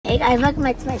Hey guys, welcome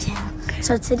back to my channel.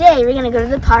 So today we're gonna go to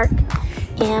the park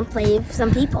and play with some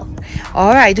people.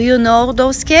 Alright, do you know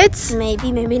those kids?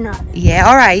 Maybe, maybe not. Yeah,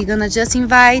 alright, you're gonna just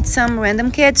invite some random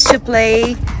kids to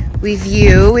play with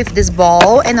you with this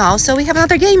ball, and also we have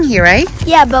another game here, right?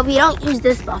 Yeah, but we don't use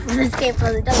this ball for this game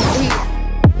because it doesn't do that.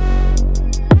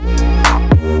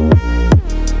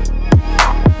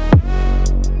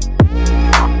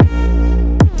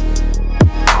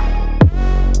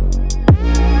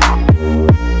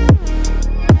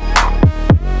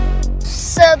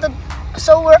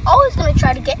 So we're always gonna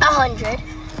try to get 100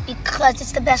 because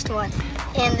it's the best one.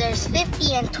 And there's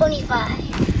 50 and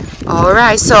 25.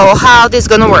 Alright, so how this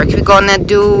gonna work? We're gonna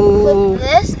do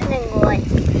this and then go like.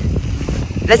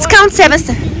 Let's count 7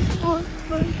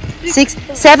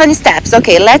 steps.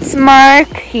 Okay, let's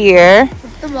mark here.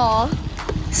 With the ball.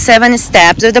 7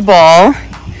 steps with the ball.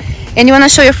 And you wanna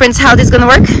show your friends how this gonna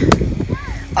work?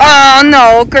 Oh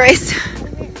no, Chris.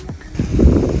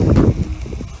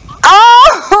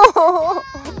 Oh!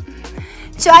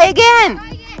 Try again.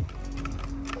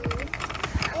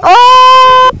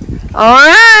 Oh!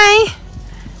 Alright.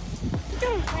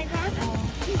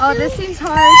 Oh, this seems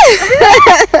hard.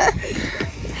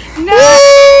 No!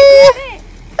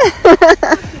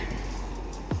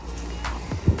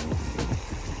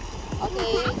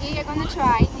 Okay, here you're gonna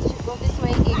try. You should go this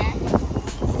way here.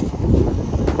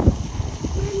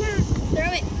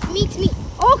 Throw it. Me to me.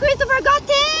 Oh, Christopher got 10!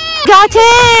 Got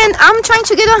 10! I'm trying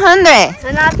to get 100.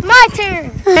 So now it's my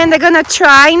turn. And they're gonna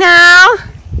try now.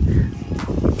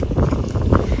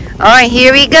 Alright,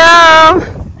 here we go.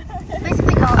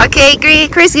 Okay,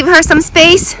 Chris, give her some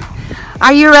space.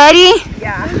 Are you ready?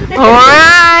 Yeah.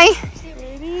 Alright.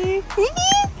 Ready?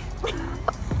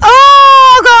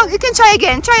 Oh, go. You can try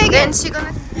again. Try again. She's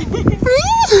gonna.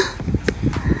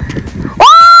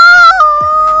 Oh!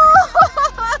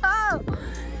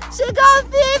 She got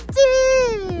 50.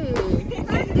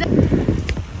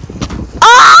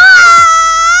 Oh!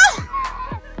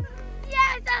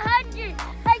 Yes, 100.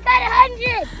 I got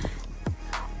 100.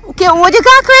 Okay, what you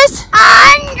got, Chris?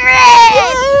 100.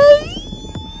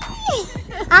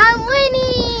 I'm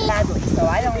winning. Badly, so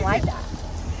I don't like that.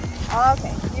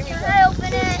 Okay, here we go. I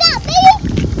open it. Stop,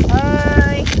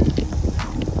 Bye.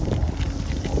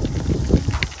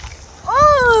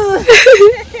 Oh.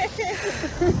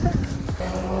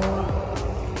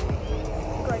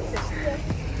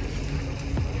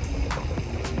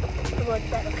 Like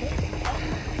that, okay?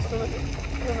 So go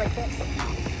like this.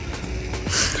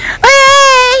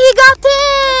 Hey, he got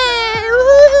it!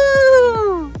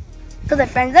 Woohoo! So the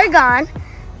friends are gone,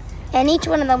 and each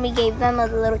one of them we gave them a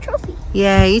little trophy.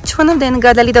 Yeah, each one of them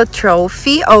got a little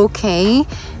trophy. Okay.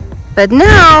 But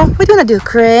now, what do you want to do,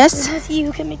 Chris? Let's see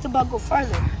who can make the ball go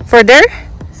farther. Further?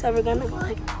 So we're gonna go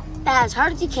like as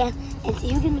hard as you can and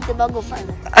see who can make the ball go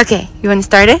farther. Okay, you want to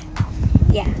start it?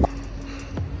 Yeah.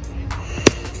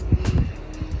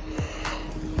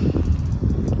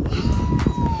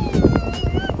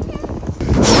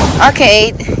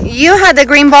 Okay, you had the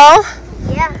green ball.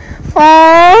 Yeah.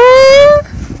 Oh.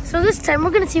 So this time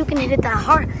we're gonna see who can hit it that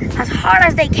hard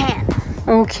as they can.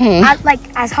 Okay. Like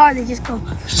as hard they just go.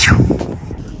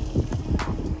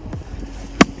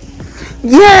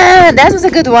 Yeah, that was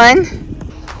a good one.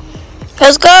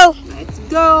 Let's go. Let's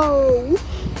go.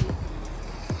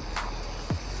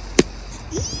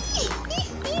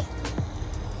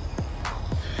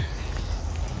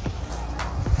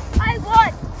 I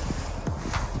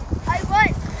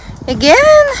won.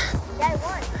 Again? Yeah, I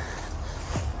won.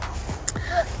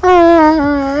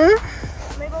 Oh.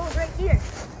 My ball was right here.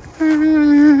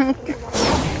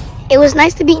 It was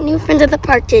nice to meet new friends at the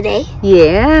park today.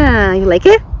 Yeah, you like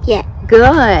it? Yeah. Good.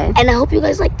 And I hope you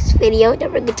guys like this video.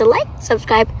 Don't forget to like,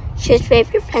 subscribe, share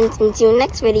with your friends, and see you in the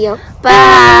next video.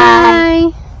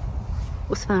 Bye. Bye.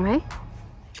 Was fun, right?